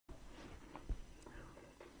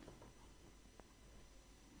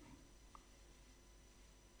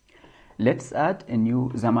Let's add a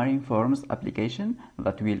new Xamarin Forms application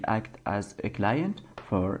that will act as a client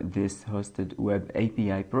for this hosted web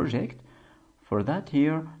API project. For that,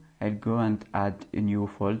 here I'll go and add a new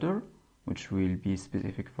folder which will be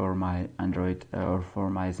specific for my Android or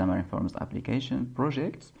for my Xamarin Forms application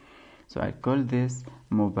projects. So I call this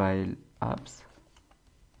mobile apps,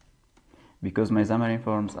 because my Xamarin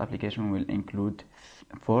Forms application will include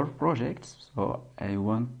 4 projects, so I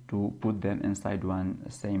want to put them inside one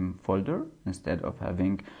same folder instead of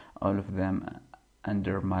having all of them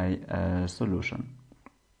under my solution.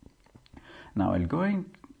 Now I'll go and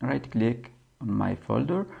right click on my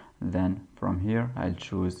folder, then from here I'll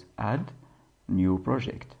choose add new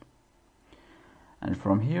project, and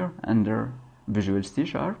from here under Visual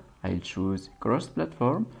C#, I'll choose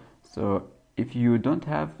cross-platform. So if you don't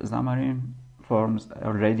have Xamarin Forms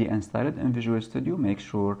already installed in Visual Studio, make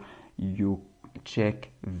sure you check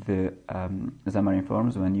the Xamarin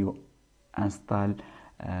Forms when you install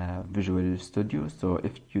Visual Studio. So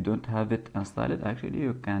if you don't have it installed, actually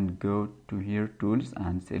you can go to here, tools,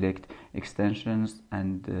 and select extensions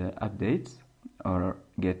and updates, or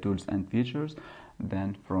get tools and features.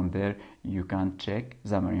 Then from there you can check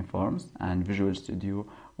Xamarin Forms, and Visual Studio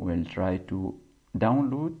will try to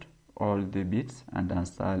download all the bits and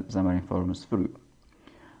install Xamarin Forms for you.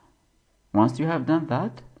 Once you have done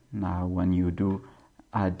that, now when you do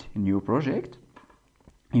add new project,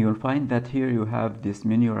 you'll find that here you have this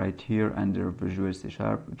menu right here under Visual C#,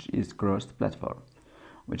 which is cross-platform,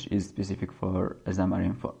 which is specific for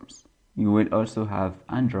Xamarin Forms. You will also have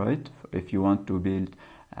Android if you want to build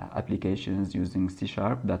applications using C#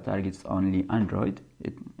 that targets only Android.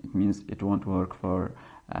 It means it won't work for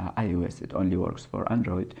iOS, it only works for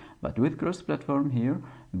Android. But with cross-platform here,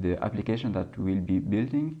 the application that we'll be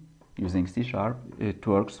building using C#, it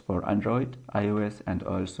works for Android, iOS, and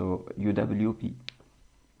also UWP.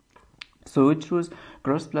 So we choose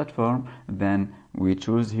cross-platform, then we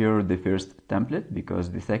choose here the first template, because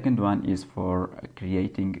the second one is for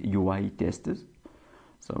creating UI tests.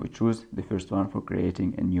 So we choose the first one for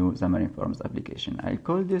creating a new Xamarin Forms application. I'll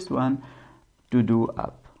call this one To-Do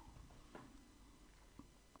App.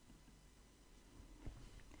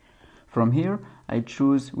 From here, I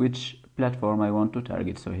choose which platform I want to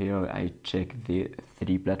target. So here I check the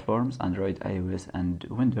 3 platforms, Android, iOS, and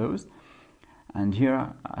Windows. And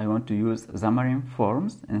here I want to use Xamarin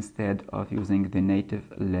Forms instead of using the native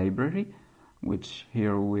library, which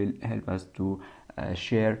here will help us to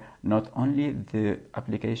share not only the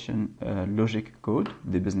application logic code,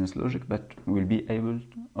 the business logic, but we'll be able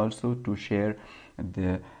also to share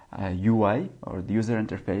the UI or the user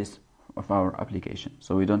interface of our application.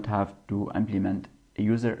 So we don't have to implement a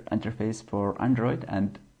user interface for Android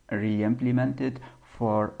and re-implement it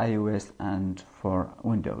for iOS and for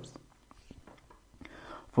Windows.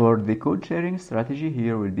 For the code sharing strategy,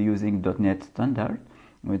 here we'll be using .NET Standard,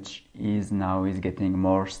 which is getting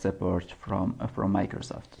more support from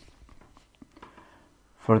Microsoft.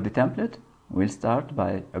 For the template, we'll start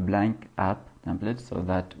by a blank app template so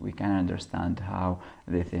that we can understand how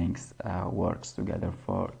the things works together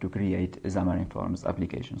to create a Xamarin Forms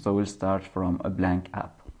application. So we'll start from a blank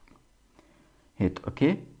app. Hit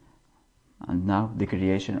OK, and now the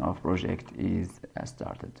creation of project is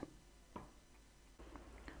started.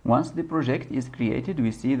 Once the project is created,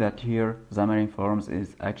 we see that here Xamarin Forms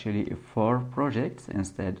is actually 4 projects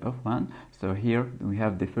instead of 1. So here we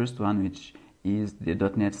have the first one, which is the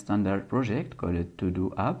 .NET Standard project called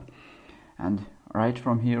To-Do App. And right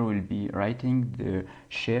from here we'll be writing the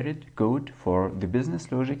shared code for the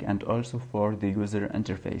business logic and also for the user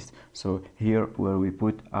interface. So here where we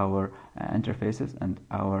put our interfaces and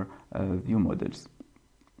our view models.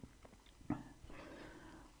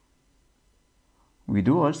 We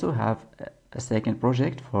do also have a second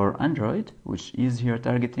project for Android, which is here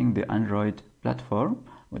targeting the Android platform,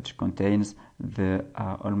 which contains the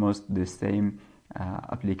almost the same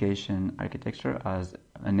application architecture as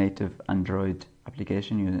a native Android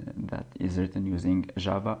application that is written using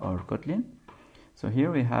Java or Kotlin. So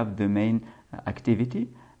here we have the main activity,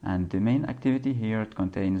 and the main activity here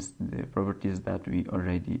contains the properties that we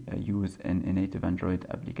already use in a native Android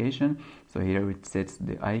application. So here it sets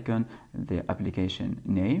the icon, the application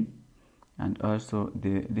name, and also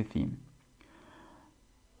the theme.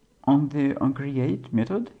 On the onCreate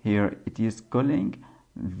method, here it is calling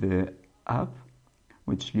the app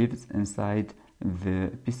which lives inside the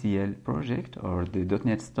PCL project or the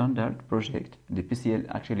 .NET Standard project. The PCL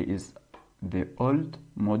actually is the old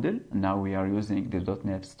model. Now we are using the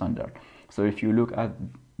 .NET Standard. So if you look at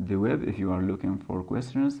the web, if you are looking for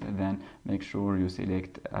questions, then make sure you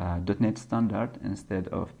select .NET Standard instead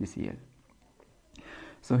of PCL.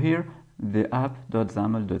 So here the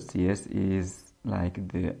app.xaml.cs is like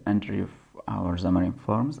the entry of our Xamarin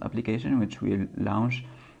Forms application, which will launch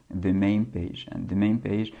the main page, and the main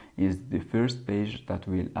page is the first page that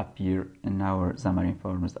will appear in our Xamarin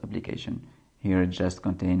Forms application. Here it just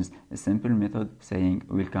contains a simple method saying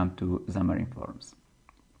welcome to Xamarin Forms.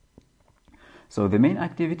 So the main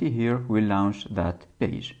activity here will launch that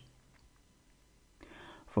page.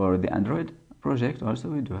 For the Android project also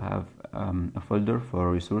we do have a folder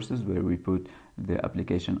for resources where we put the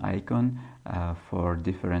application icon for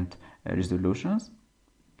different resolutions.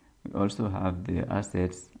 We also have the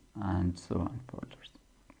assets and so on folders.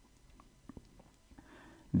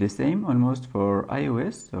 The same almost for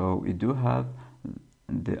iOS. So we do have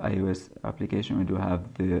the iOS application, we do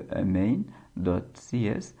have the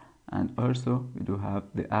main.cs, and also we do have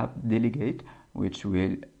the app delegate, which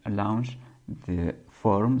will launch the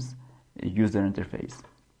Forms user interface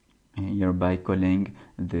here by calling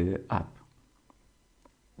the app.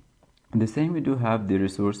 The same we do have the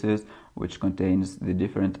resources, which contains the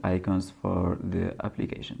different icons for the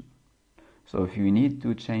application. So if you need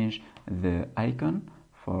to change the icon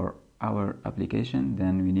for our application,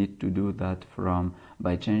 then we need to do that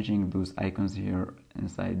by changing those icons here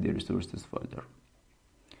inside the resources folder.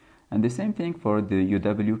 And the same thing for the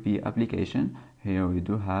UWP application. Here we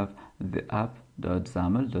do have the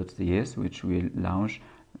app.xaml.cs, which will launch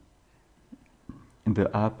the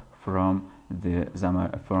app from the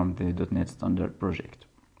 .NET Standard project.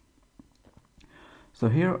 So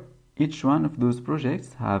here each one of those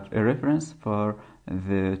projects have a reference for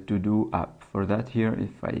the to-do app. For that, here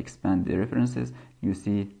if I expand the references, you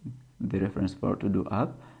see the reference for to-do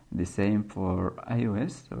app. The same for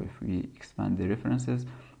iOS. So if we expand the references,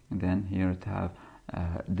 then here it have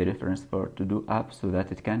the reference for to-do app, so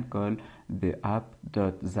that it can call the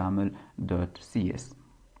app.xaml.cs.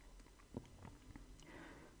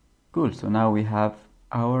 Cool. So now we have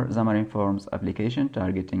our Xamarin Forms application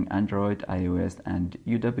targeting Android, iOS, and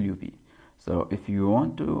UWP. So if you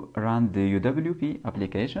want to run the UWP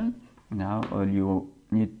application, now all you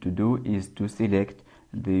need to do is to select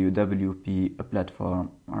the UWP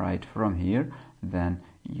platform right from here. Then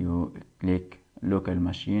you click local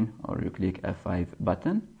machine, or you click F5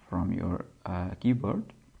 button from your keyboard.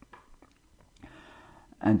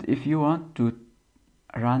 And if you want to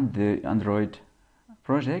run the Android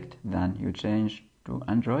project, then you change to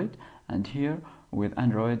Android, and here with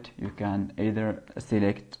Android you can either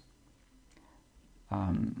select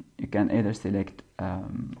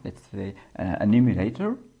let's say an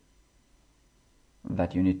emulator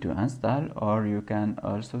that you need to install, or you can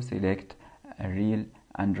also select a real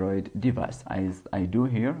Android device, as I do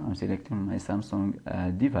here. I'm selecting my Samsung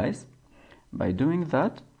device. By doing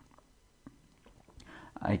that,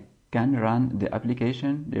 I can run the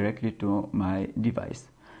application directly to my device.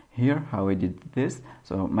 Here how I did this,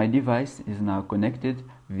 so my device is now connected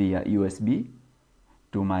via USB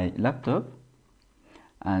to my laptop,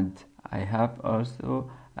 and I have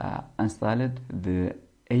also installed the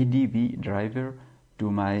ADB driver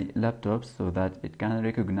to my laptop so that it can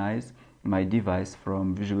recognize my device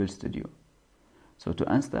from Visual Studio. So to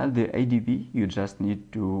install the ADB, you just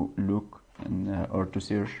need to look or to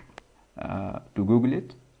search, to Google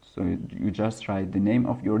it. So you just write the name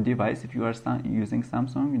of your device. If you are using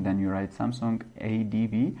Samsung, then you write Samsung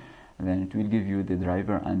ADB, and then it will give you the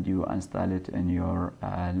driver and you install it in your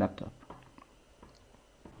laptop.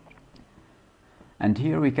 And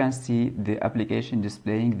here we can see the application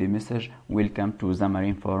displaying the message "Welcome to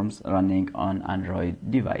Xamarin Forms" running on Android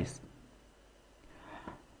device.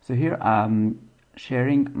 So here I'm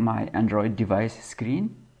sharing my Android device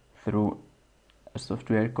screen through a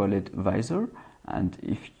software called Visor, and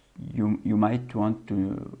if you might want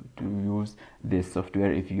to use this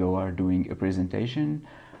software if you are doing a presentation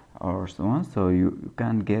or so on. So you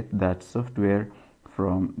can get that software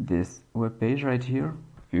from this web page right here.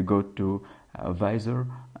 If you go to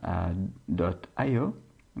visor.io,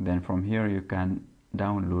 then from here you can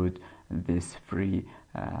download this free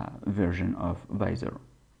version of Visor.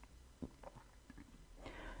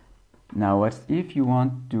 Now what if you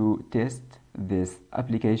want to test this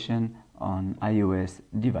application on iOS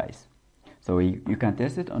device? So you can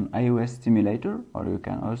test it on iOS simulator, or you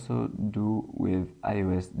can also do with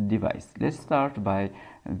iOS device. Let's start by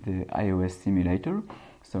the iOS simulator.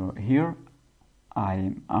 So here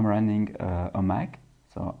I'm running a Mac.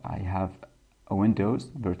 So I have a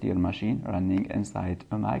Windows virtual machine running inside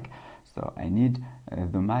a Mac. So I need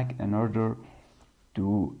the Mac in order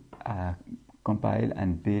to compile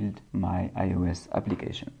and build my iOS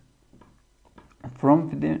application. From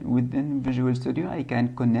within Visual Studio, I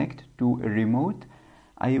can connect to a remote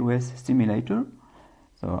iOS simulator.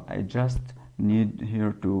 So I just need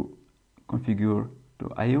here to configure to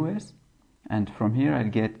iOS, and from here I'll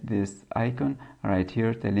get this icon right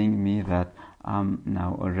here telling me that I'm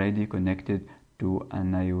now already connected to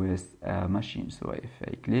an iOS machine. So if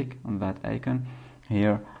I click on that icon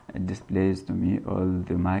here, it displays to me all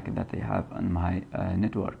the Mac that I have on my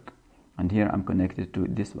network, and here I'm connected to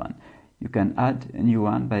this one. You can add a new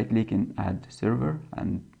one by clicking add server,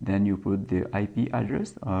 and then you put the IP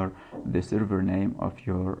address or the server name of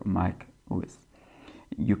your Mac OS.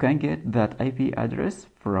 You can get that IP address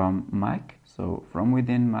from Mac, so from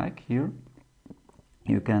within Mac here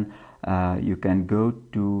you can go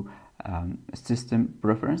to system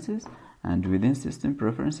preferences, and within system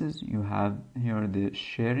preferences you have here the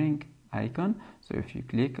sharing icon. So if you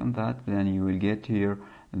click on that, then you will get here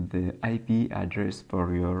the IP address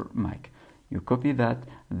for your Mac. You copy that,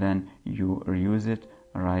 then you reuse it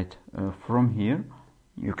right from here.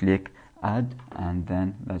 You click add, and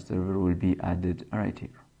then that server will be added right here.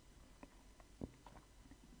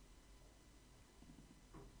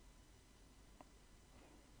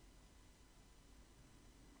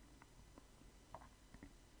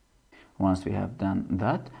 Once we have done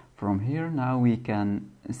that, from here now we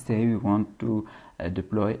can say we want to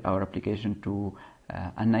deploy our application to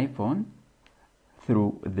an iPhone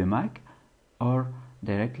through the Mac, or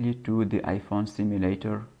directly to the iPhone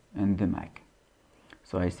simulator in the Mac.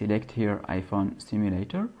 So I select here iPhone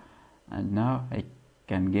simulator, and now I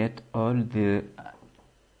can get all the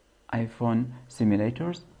iPhone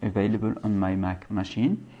simulators available on my Mac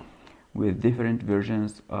machine with different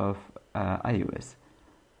versions of iOS.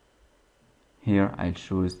 Here I'll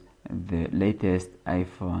choose the latest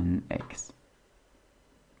iPhone X.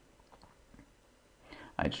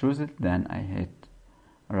 I choose it, then I hit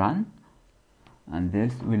run, and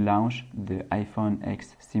this will launch the iPhone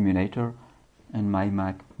X simulator in my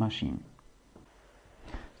Mac machine.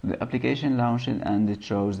 So the application launched and it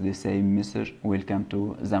shows the same message, welcome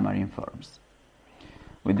to Xamarin Forms.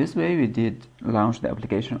 With this way we did launch the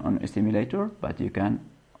application on a simulator, but you can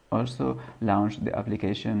also launch the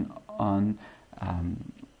application on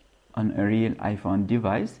a real iPhone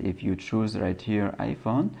device. If you choose right here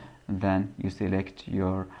iPhone, then you select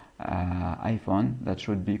your iPhone that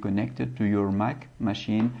should be connected to your Mac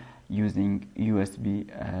machine using USB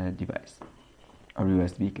device or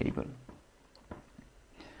USB cable.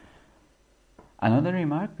 Another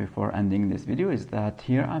remark before ending this video is that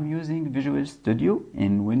here I'm using Visual Studio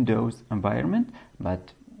in Windows environment,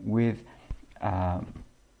 but with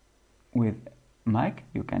Mac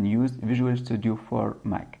you can use Visual Studio for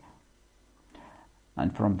Mac,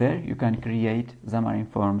 and from there you can create Xamarin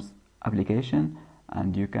Forms application,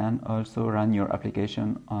 and you can also run your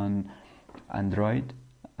application on Android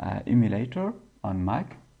emulator on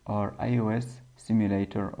Mac, or iOS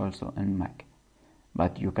simulator also on Mac,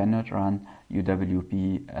 but you cannot run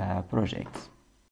UWP projects.